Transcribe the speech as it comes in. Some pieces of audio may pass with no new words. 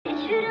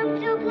Вечером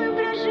теплым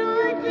брожу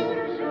один,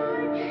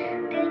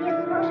 ты не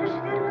сможешь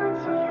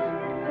вернуть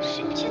ее.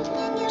 Шепчет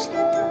мне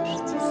нежно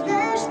дождь,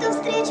 знаю, что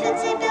встречу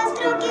тебя с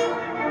другим.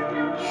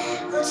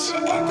 Лучше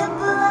это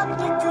была б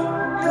не ты,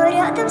 но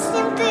рядом с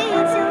ним ты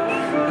идешь.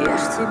 Я ж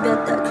тебя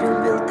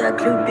так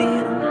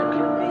любил.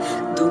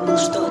 Думал,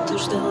 что ты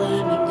ждала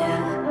меня.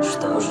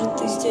 Что же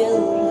ты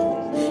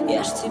сделала?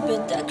 Я ж тебя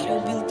так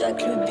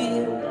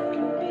любил.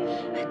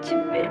 А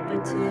теперь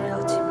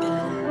потерял тебя.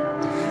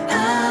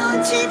 А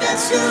он тебя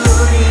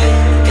целует,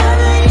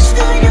 говорит,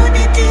 что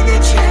любит и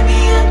ночами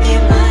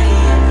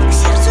обнимает, к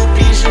сердцу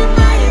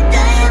прижимает,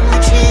 да я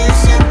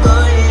мучаюсь от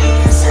боли.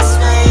 Со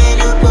своей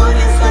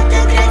любовью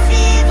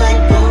фотографии в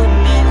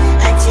альбоме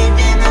о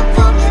тебе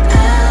напомнит.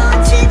 А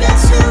он тебя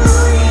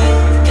целует,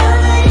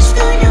 говорит,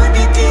 что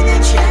любит и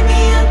ночами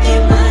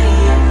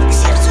обнимает, к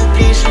сердцу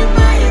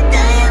прижимает,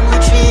 да я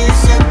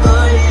мучаюсь от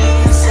боли.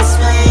 Со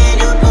своей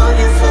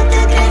любовью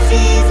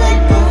фотографии в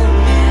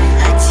альбоме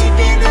о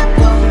тебе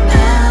напомнит.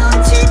 А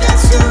он тебя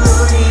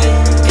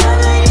целует,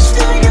 говорит,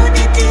 что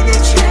любит и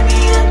ночами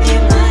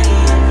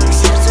обнимает, к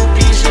сердцу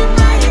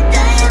прижимает,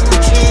 да я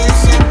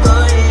мучаюсь от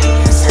боли.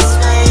 Со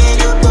своей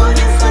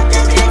любовью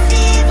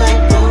фотографии в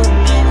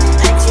альбоме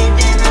о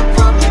тебе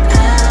напомнит.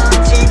 А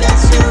он тебя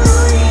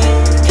целует,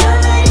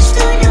 говорит,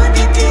 что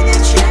любит и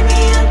ночами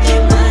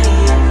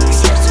обнимает, к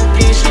сердцу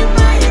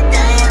прижимает,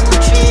 да я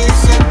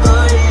мучаюсь от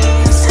боли.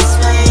 Со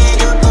своей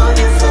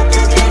любовью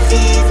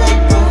фотографии в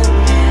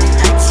альбоме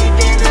о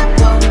тебе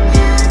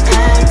напомнят.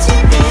 О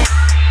тебе.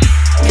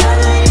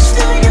 Говорит,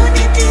 что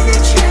любит и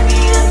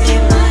ночами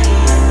обнимает,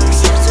 к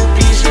сердцу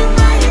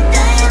прижимает,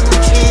 да я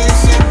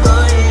мучаюсь от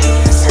боли.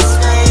 Со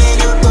своей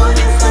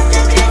любовью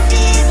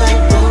фотографии в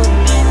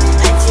альбоме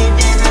о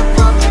тебе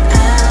напомнит.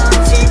 А он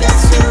тебя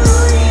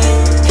целует,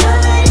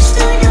 говорит,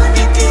 что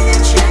любит и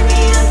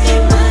ночами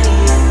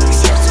обнимает, к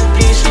сердцу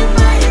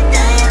прижимает,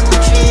 да я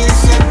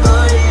мучаюсь от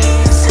боли.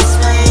 Со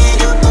своей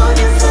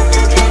любовью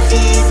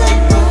фотографии в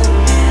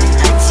альбоме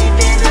о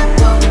тебе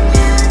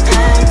напомнят.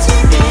 О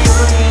тебе.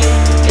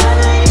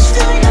 Говорит,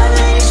 что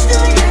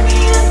ночами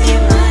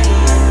обнимает,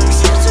 к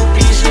сердцу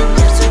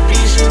прижимает,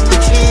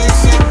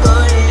 мучаюсь от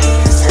боли.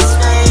 Со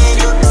своей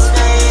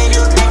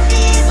любовью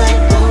в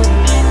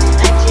альбоме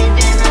о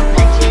тебе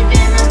напомнят.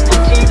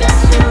 Тебя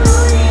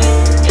целует,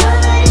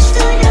 говорит,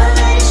 что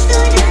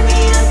ночами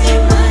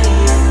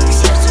обнимает, к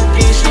сердцу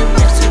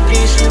прижимает,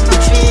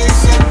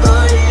 мучаюсь от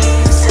боли.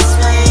 Со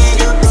своей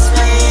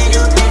любовью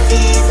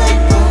в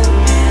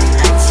альбоме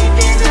о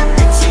тебе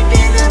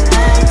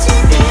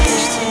Я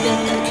ж тебя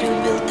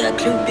так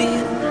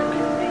любил.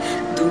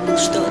 Думал,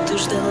 что ты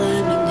ждала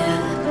меня.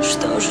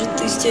 Что же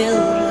ты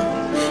сделала?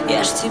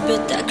 Я ж тебя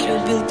так